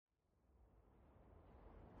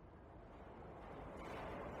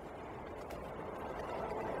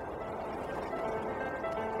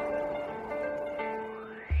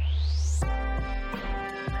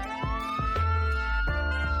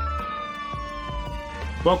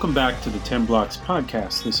Welcome back to the 10 Blocks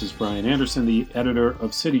podcast. This is Brian Anderson, the editor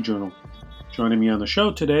of City Journal. Joining me on the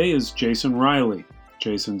show today is Jason Riley.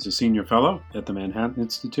 Jason's a senior fellow at the Manhattan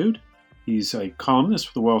Institute. He's a columnist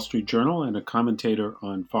for the Wall Street Journal and a commentator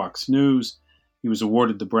on Fox News. He was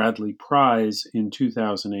awarded the Bradley Prize in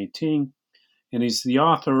 2018, and he's the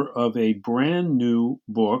author of a brand new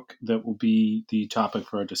book that will be the topic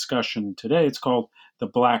for our discussion today. It's called The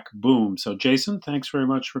Black Boom. So, Jason, thanks very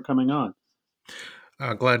much for coming on.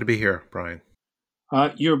 Glad to be here, Brian.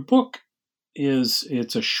 Your book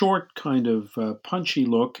it's a short, kind of punchy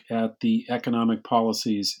look at the economic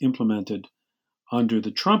policies implemented under the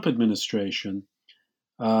Trump administration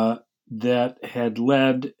that had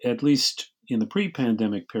led, at least in the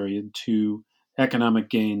pre-pandemic period, to economic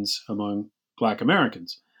gains among Black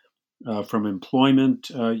Americans, from employment,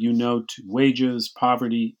 to wages,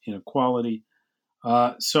 poverty, inequality.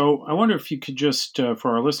 So I wonder if you could just,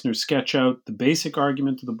 for our listeners, sketch out the basic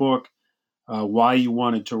argument of the book, why you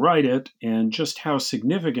wanted to write it, and just how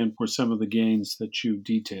significant were some of the gains that you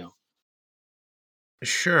detail.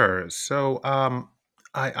 Sure. So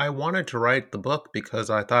I wanted to write the book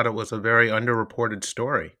because I thought it was a very underreported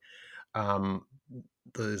story. Um,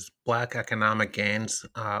 those Black economic gains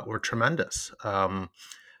were tremendous.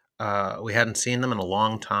 We hadn't seen them in a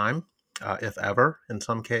long time, if ever, in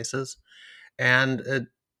some cases. And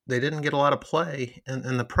they didn't get a lot of play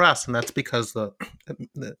in the press, and that's because the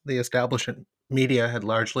establishment media had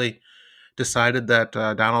largely decided that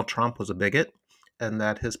Donald Trump was a bigot and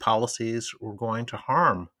that his policies were going to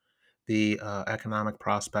harm the economic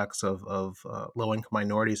prospects of low-income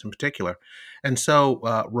minorities in particular. And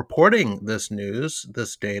so reporting this news,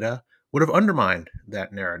 this data, would have undermined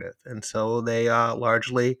that narrative. And so they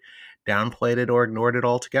largely downplayed it or ignored it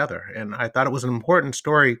altogether. And I thought it was an important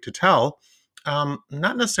story to tell,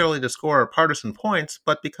 not necessarily to score partisan points,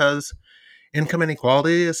 but because income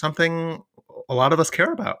inequality is something a lot of us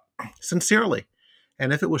care about, sincerely.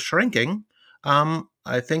 And if it was shrinking,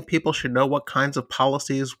 I think people should know what kinds of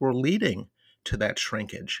policies were leading to that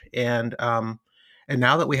shrinkage. And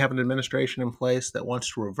now that we have an administration in place that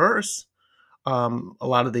wants to reverse a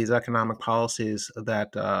lot of these economic policies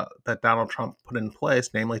that Donald Trump put in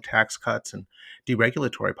place, namely tax cuts and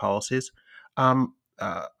deregulatory policies,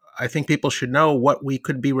 I think people should know what we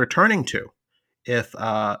could be returning to if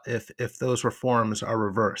those reforms are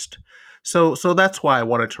reversed. So that's why I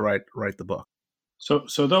wanted to write the book.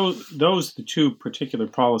 So those the two particular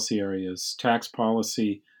policy areas: tax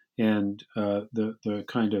policy and the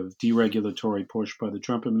kind of deregulatory push by the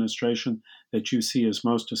Trump administration that you see as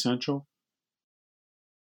most essential.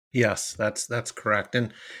 Yes, that's correct.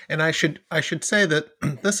 And I should say that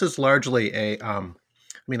this is largely I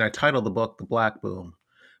titled the book The Black Boom,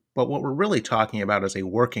 but what we're really talking about is a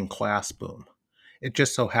working class boom. It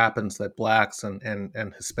just so happens that Blacks and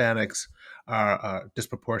Hispanics are a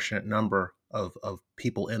disproportionate number of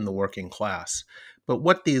people in the working class. But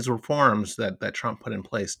what these reforms that Trump put in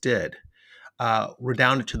place did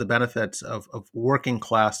redounded to the benefits of working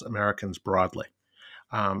class Americans broadly.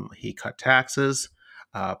 He cut taxes,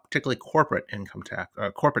 particularly corporate income tax,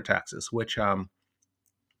 corporate taxes, which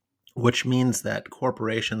means that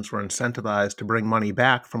corporations were incentivized to bring money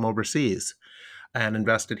back from overseas and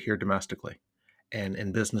invest it here domestically. And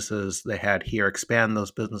in businesses they had here, expand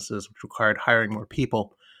those businesses, which required hiring more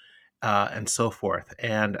people, and so forth.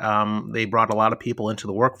 And they brought a lot of people into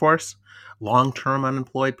the workforce, long-term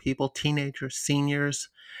unemployed people, teenagers, seniors,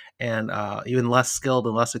 and even less skilled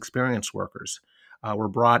and less experienced workers were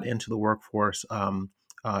brought into the workforce,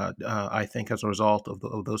 I think, as a result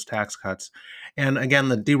of those tax cuts. And again,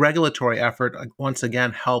 the deregulatory effort once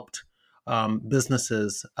again helped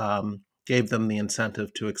businesses, gave them the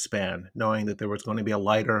incentive to expand, knowing that there was going to be a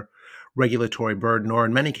lighter regulatory burden, or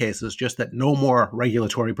in many cases, just that no more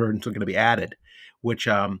regulatory burdens are going to be added, which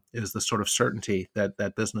is the sort of certainty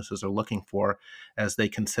that businesses are looking for as they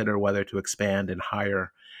consider whether to expand and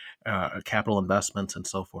hire capital investments and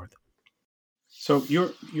so forth. So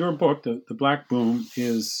your book, the Black Boom,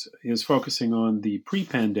 is focusing on the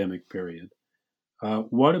pre-pandemic period.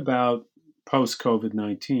 What about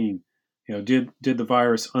post-COVID-19? Did the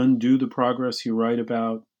virus undo the progress you write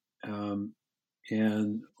about?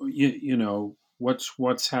 And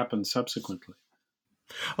what's happened subsequently?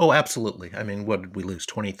 Oh, absolutely. I mean, what did we lose?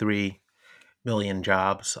 23 million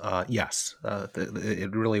jobs. Yes,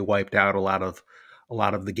 it really wiped out a lot of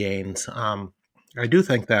the gains. I do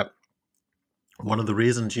think that one of the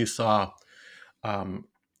reasons you saw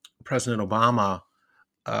President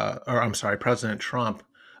President Trump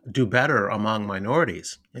do better among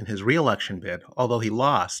minorities in his reelection bid, although he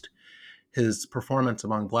lost, his performance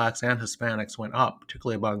among Blacks and Hispanics went up,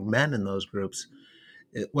 particularly among men in those groups,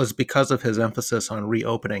 it was because of his emphasis on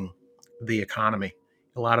reopening the economy.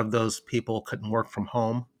 A lot of those people couldn't work from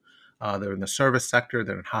home. They're in the service sector,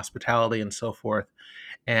 they're in hospitality, and so forth.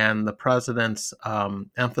 And the president's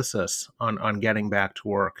emphasis on getting back to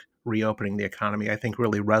work, reopening the economy, I think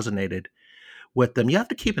really resonated with them. You have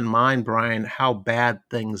to keep in mind, Brian, how bad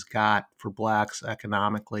things got for blacks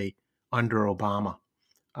economically under Obama.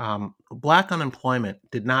 Black unemployment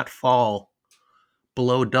did not fall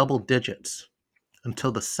below double digits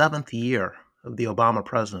until the seventh year of the Obama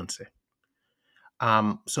presidency.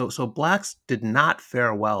 So blacks did not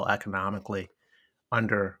fare well economically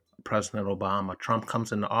under President Obama. Trump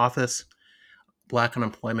comes into office, black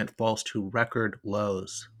unemployment falls to record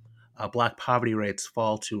lows. Black poverty rates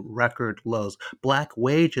fall to record lows. Black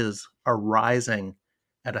wages are rising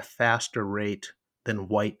at a faster rate than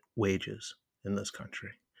white wages in this country.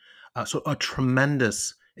 So a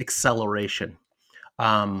tremendous acceleration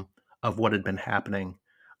um, of what had been happening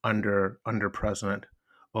under President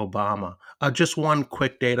Obama. Just one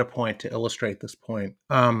quick data point to illustrate this point.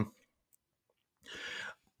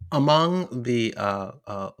 Among the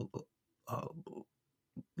uh,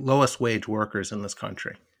 lowest wage workers in this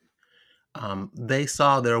country, they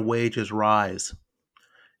saw their wages rise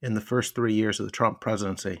in the first 3 years of the Trump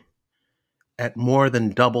presidency at more than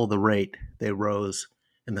double the rate they rose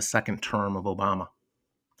in the second term of Obama.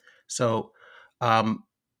 So um,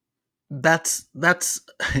 that's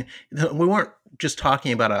we weren't just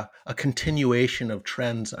talking about a continuation of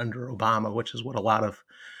trends under Obama, which is what a lot of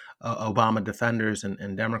Obama defenders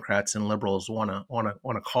and Democrats and liberals want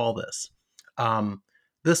to call this. Um,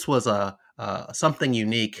 this was a something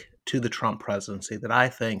unique to the Trump presidency that I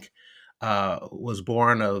think was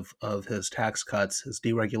born of his tax cuts, his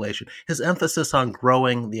deregulation, his emphasis on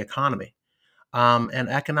growing the economy. And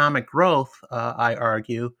economic growth, I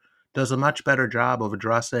argue, does a much better job of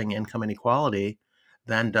addressing income inequality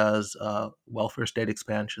than does welfare state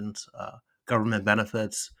expansions, government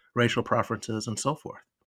benefits, racial preferences, and so forth.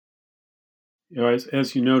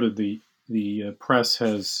 As you noted, the press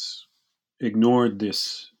has ignored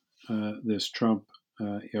this Trump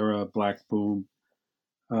era black boom.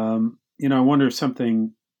 I wonder if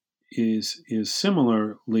something is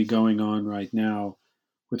similarly going on right now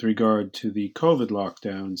with regard to the COVID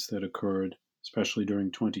lockdowns that occurred, especially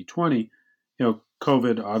during 2020.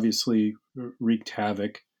 COVID obviously wreaked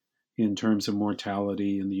havoc in terms of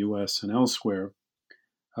mortality in the U.S. and elsewhere,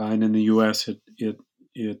 and in the U.S.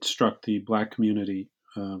 it struck the black community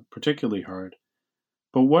particularly hard.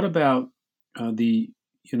 But what about the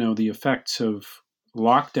effects of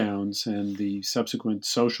lockdowns and the subsequent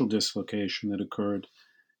social dislocation that occurred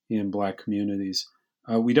in black communities?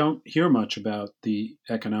 We don't hear much about the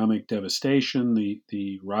economic devastation,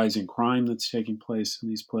 the rising crime that's taking place in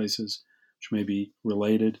these places, which may be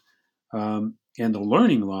related, and the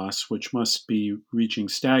learning loss, which must be reaching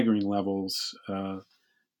staggering levels,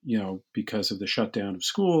 because of the shutdown of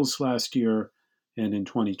schools last year and in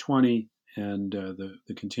 2020, and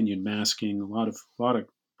the continued masking, a lot of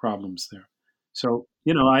problems there. So,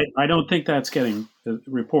 I don't think that's getting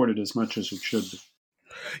reported as much as it should be.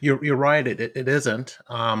 You're right. It isn't.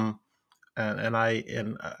 I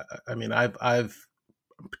mean I've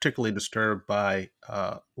particularly disturbed by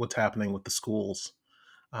what's happening with the schools.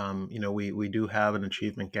 We do have an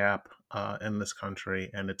achievement gap in this country,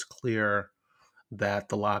 and it's clear that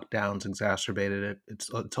the lockdowns exacerbated it.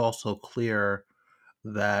 It's also clear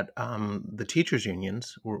that the teachers'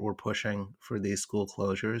 unions were pushing for these school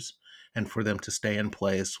closures and for them to stay in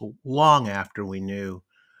place long after we knew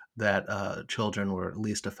that children were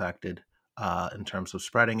least affected in terms of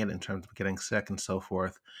spreading it, in terms of getting sick, and so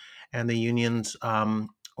forth. And the unions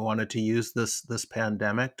wanted to use this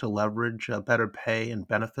pandemic to leverage better pay and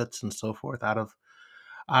benefits and so forth out of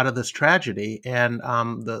this tragedy. And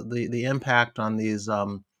the impact on these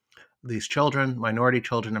children, minority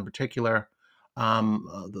children in particular,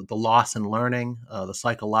 the loss in learning, the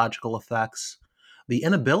psychological effects, the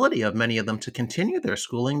inability of many of them to continue their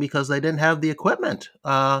schooling because they didn't have the equipment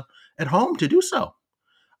at home to do so.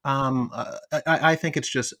 I think it's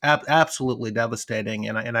just absolutely devastating,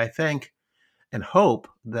 and I think and hope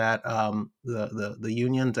that the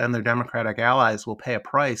unions and their Democratic allies will pay a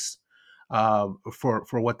price for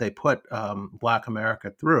what they put Black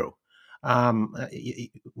America through.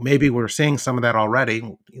 Maybe we're seeing some of that already.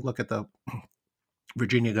 You look at the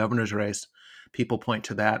Virginia governor's race, people point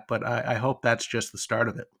to that, but I hope that's just the start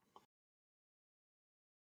of it.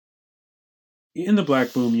 In the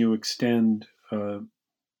black boom, you extend, and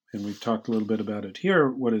we've talked a little bit about it here,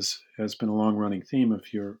 what has been a long running theme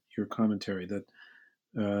of your commentary, that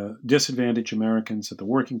disadvantaged Americans, that the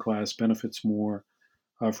working class benefits more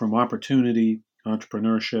from opportunity,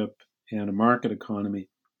 entrepreneurship, and a market economy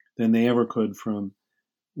than they ever could from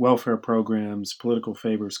welfare programs, political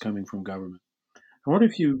favors coming from government. I wonder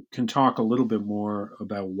if you can talk a little bit more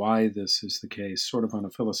about why this is the case, sort of on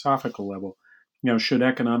a philosophical level. Should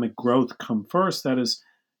economic growth come first? That is,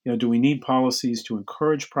 do we need policies to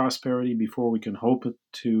encourage prosperity before we can hope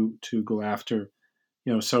to go after,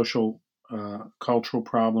 social, cultural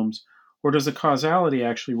problems? Or does the causality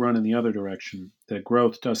actually run in the other direction? That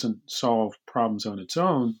growth doesn't solve problems on its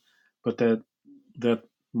own, but that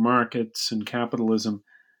markets and capitalism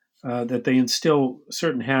that they instill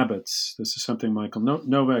certain habits. This is something Michael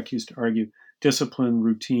Novak used to argue: discipline,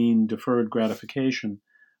 routine, deferred gratification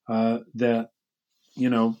that you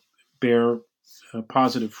know bear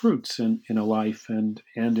positive fruits in a life and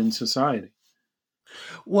in society.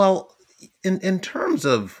 Well, in terms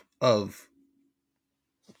of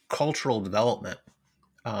cultural development,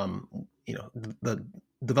 the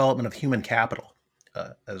development of human capital,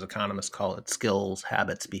 as economists call it, skills,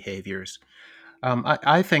 habits, behaviors.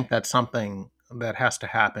 I think that's something that has to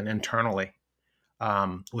happen internally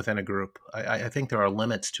within a group. I think there are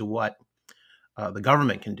limits to what the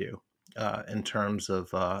government can do in terms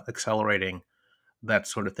of accelerating that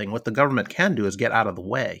sort of thing. What the government can do is get out of the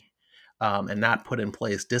way and not put in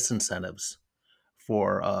place disincentives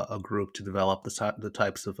for a group to develop the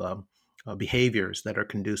types of behaviors that are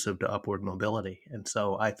conducive to upward mobility. And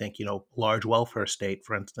so I think, large welfare state,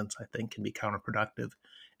 for instance, I think can be counterproductive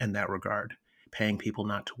in that regard, paying people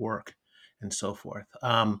not to work and so forth.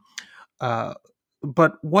 Uh,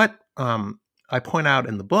 but what I point out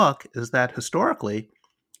in the book is that historically,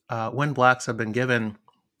 when blacks have been given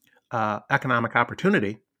economic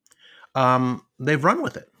opportunity, they've run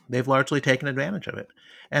with it. They've largely taken advantage of it.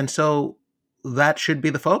 And so that should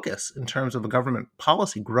be the focus in terms of a government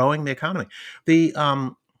policy, growing the economy. The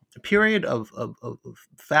period of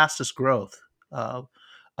fastest growth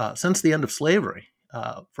since the end of slavery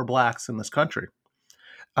for blacks in this country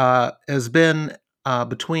has been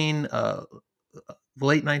between the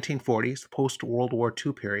late 1940s, post World War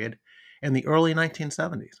II period, and the early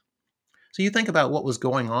 1970s. So you think about what was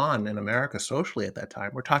going on in America socially at that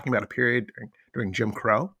time. We're talking about a period during Jim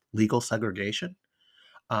Crow, legal segregation.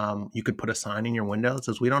 You could put a sign in your window that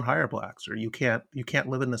says, "We don't hire blacks," or "You can't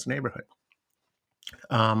live in this neighborhood."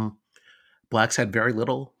 Um, Blacks had very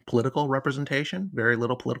little political representation, very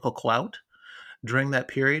little political clout during that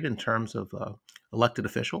period in terms of elected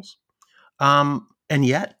officials. And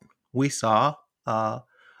yet, we saw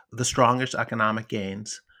the strongest economic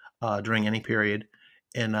gains during any period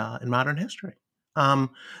in modern history.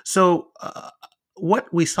 Um, so,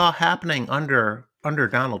 what we saw happening under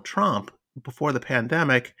Donald Trump before the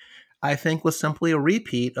pandemic, I think, was simply a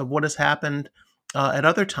repeat of what has happened at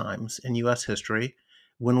other times in U.S. history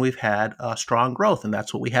when we've had strong growth, and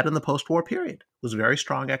that's what we had in the post-war period. Was very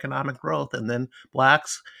strong economic growth, and then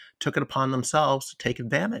blacks took it upon themselves to take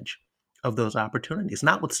advantage of those opportunities,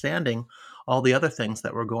 notwithstanding all the other things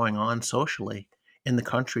that were going on socially in the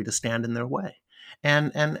country to stand in their way.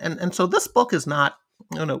 And so this book is not,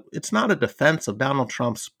 it's not a defense of Donald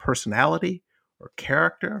Trump's personality or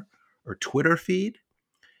character or Twitter feed.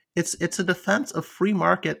 It's a defense of free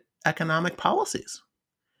market economic policies,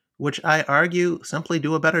 which I argue simply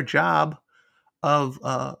do a better job of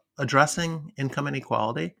addressing income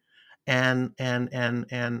inequality and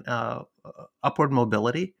upward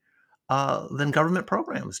mobility than government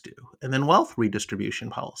programs do, and then wealth redistribution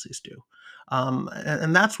policies do.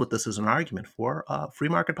 And that's what this is an argument for, free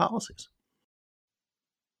market policies.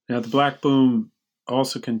 Now, the Black Boom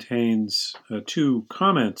also contains two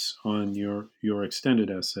comments on your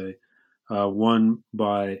extended essay, one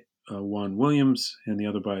by Juan Williams and the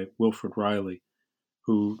other by Wilfred Riley,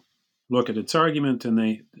 who look at its argument and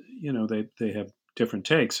they have different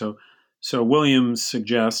takes. So Williams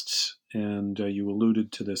suggests, and you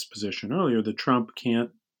alluded to this position earlier, that Trump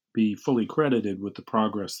can't be fully credited with the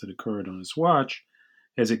progress that occurred on his watch,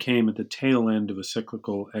 as it came at the tail end of a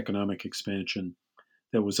cyclical economic expansion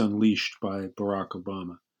that was unleashed by Barack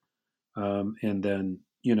Obama. And then,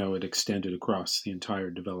 it extended across the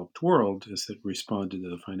entire developed world as it responded to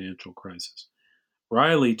the financial crisis.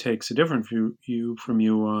 Riley takes a different view from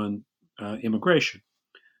you on immigration.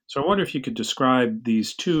 So I wonder if you could describe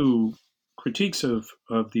these two critiques of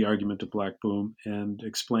the argument of Black Boom and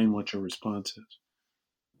explain what your response is.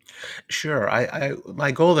 Sure.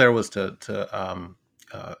 My goal there was to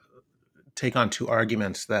take on two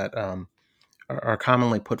arguments that are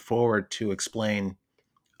commonly put forward to explain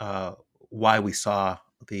uh, why we saw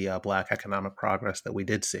the black economic progress that we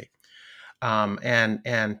did see.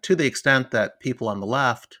 And to the extent that people on the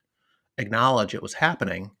left acknowledge it was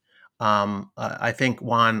happening, I think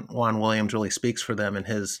Juan Williams really speaks for them in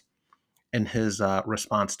his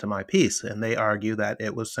response to my piece, and they argue that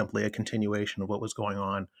it was simply a continuation of what was going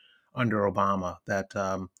on under Obama. That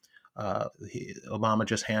Obama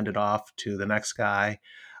just handed off to the next guy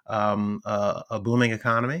a booming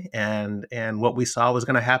economy, and what we saw was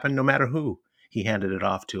going to happen no matter who he handed it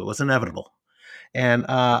off to. It was inevitable. And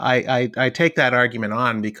I take that argument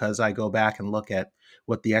on because I go back and look at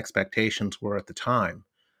what the expectations were at the time.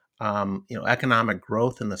 Economic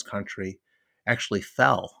growth in this country actually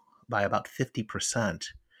fell by about 50%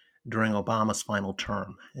 during Obama's final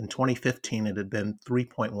term. In 2015, it had been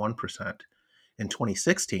 3.1%. In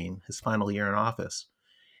 2016, his final year in office,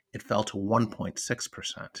 it fell to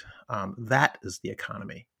 1.6%. That is the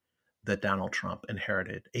economy that Donald Trump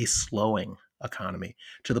inherited, a slowing economy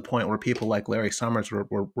to the point where people like Larry Summers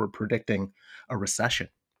were predicting a recession.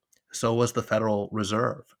 So was the Federal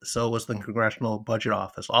Reserve. So was the Congressional Budget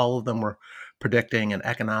Office. All of them were predicting an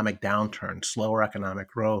economic downturn, slower economic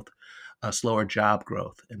growth, slower job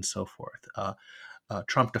growth, and so forth.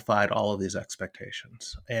 Trump defied all of these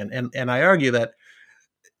expectations. And I argue that,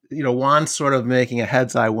 Juan's sort of making a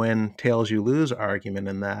heads I win, tails you lose argument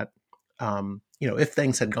in that, if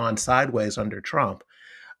things had gone sideways under Trump,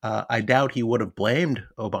 I doubt he would have blamed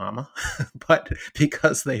Obama, but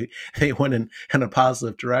because they went in a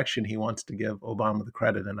positive direction, he wants to give Obama the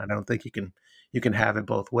credit, and I don't think you can have it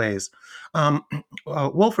both ways.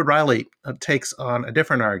 Wilfred Riley takes on a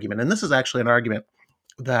different argument, and this is actually an argument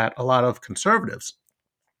that a lot of conservatives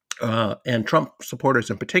and Trump supporters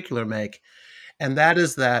in particular make, and that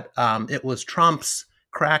is that it was Trump's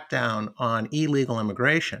crackdown on illegal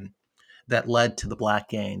immigration that led to the black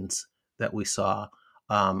gains that we saw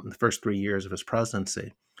in the first 3 years of his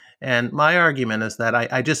presidency. And my argument is that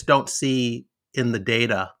I just don't see in the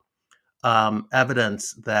data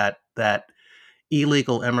evidence that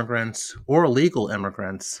illegal immigrants or legal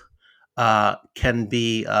immigrants can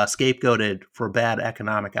be scapegoated for bad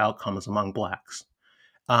economic outcomes among blacks.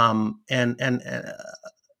 And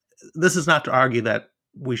this is not to argue that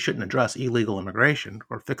we shouldn't address illegal immigration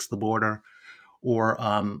or fix the border or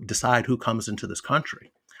decide who comes into this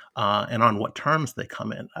country and on what terms they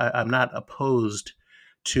come in. I'm not opposed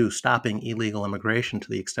to stopping illegal immigration to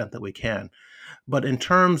the extent that we can. But in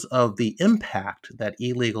terms of the impact that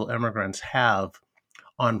illegal immigrants have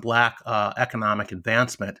on Black economic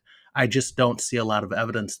advancement, I just don't see a lot of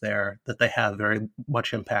evidence there that they have very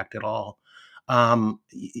much impact at all.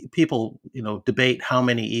 People, debate how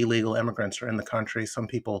many illegal immigrants are in the country. Some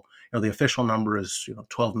people, the official number is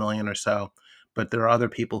 12 million or so, but there are other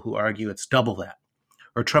people who argue it's double that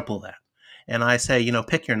or triple that. And I say,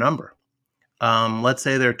 pick your number. Let's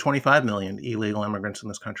say there are 25 million illegal immigrants in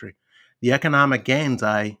this country. The economic gains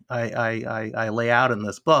I lay out in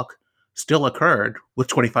this book still occurred with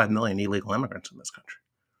 25 million illegal immigrants in this country.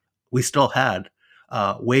 We still had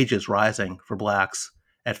wages rising for blacks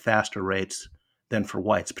at faster rates than for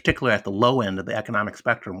whites, particularly at the low end of the economic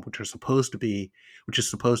spectrum, which is supposed to be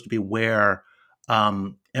where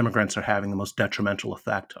immigrants are having the most detrimental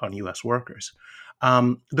effect on U.S. workers.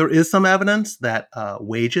 There is some evidence that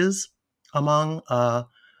wages among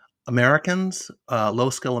Americans,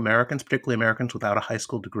 low-skill Americans, particularly Americans without a high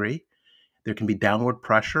school degree, there can be downward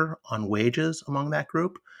pressure on wages among that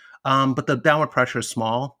group. But the downward pressure is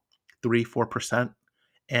small, 3-4%.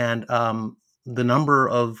 And the number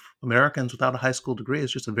of Americans without a high school degree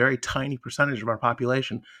is just a very tiny percentage of our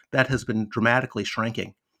population that has been dramatically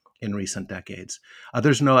shrinking in recent decades.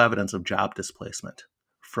 There's no evidence of job displacement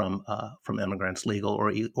from immigrants, legal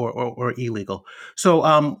or illegal.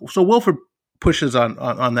 So Wilford pushes on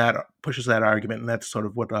that argument, and that's sort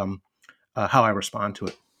of what how I respond to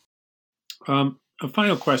it. A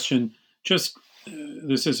final question. Just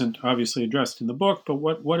this isn't obviously addressed in the book, but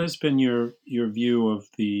what has been your view of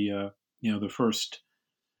the the first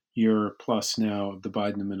year plus now of the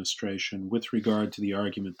Biden administration with regard to the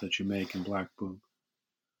argument that you make in Black Boom?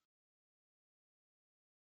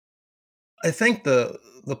 I think the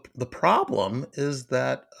problem is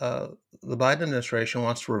that the Biden administration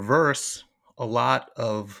wants to reverse a lot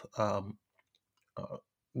of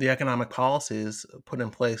the economic policies put in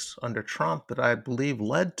place under Trump that I believe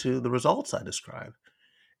led to the results I described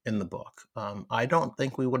in the book. I don't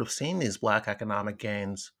think we would have seen these Black economic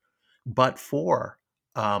gains but for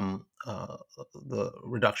the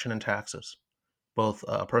reduction in taxes, both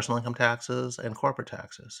personal income taxes and corporate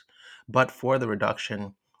taxes, but for the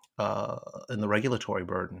reduction in the regulatory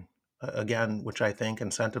burden, again, which I think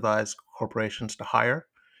incentivized corporations to hire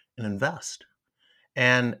and invest.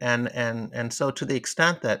 And so to the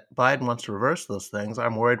extent that Biden wants to reverse those things,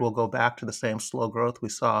 I'm worried we'll go back to the same slow growth we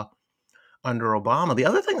saw under Obama. The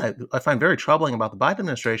other thing I find very troubling about the Biden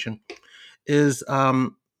administration is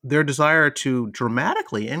their desire to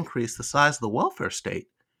dramatically increase the size of the welfare state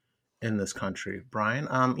in this country, Brian.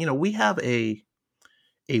 We have a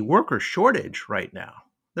worker shortage right now.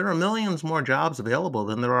 There are millions more jobs available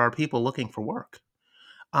than there are people looking for work.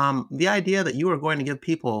 The idea that you are going to give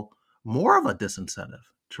people more of a disincentive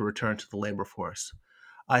to return to the labor force,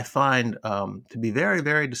 I find to be very,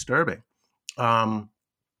 very disturbing. And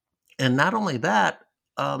not only that,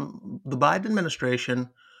 the Biden administration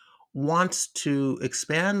wants to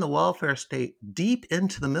expand the welfare state deep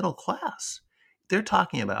into the middle class. They're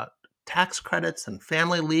talking about tax credits and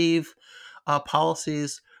family leave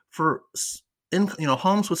policies for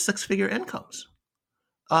homes with six-figure incomes.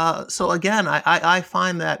 So again, I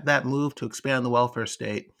find that move to expand the welfare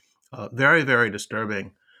state very, very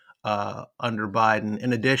disturbing under Biden.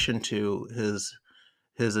 In addition to his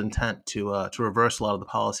intent to reverse a lot of the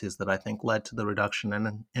policies that I think led to the reduction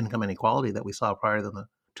in income inequality that we saw prior to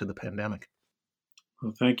the pandemic.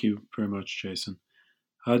 Well, thank you very much, Jason.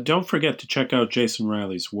 Don't forget to check out Jason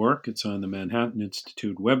Riley's work. It's on the Manhattan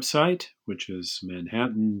Institute website, which is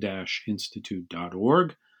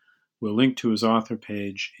manhattan-institute.org. We'll link to his author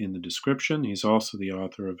page in the description. He's also the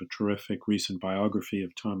author of a terrific recent biography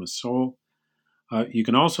of Thomas Sowell. You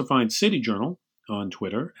can also find City Journal on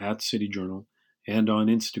Twitter, @CityJournal, and on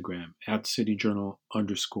Instagram,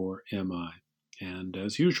 @CityJournal_MI. And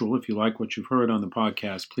as usual, if you like what you've heard on the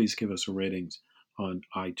podcast, please give us a ratings on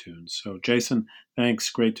iTunes. So, Jason, thanks.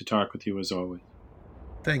 Great to talk with you as always.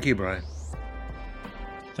 Thank you, Brian.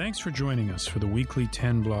 Thanks for joining us for the weekly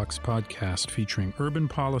 10 Blocks podcast featuring urban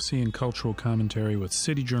policy and cultural commentary with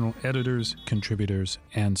City Journal editors, contributors,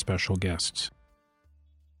 and special guests.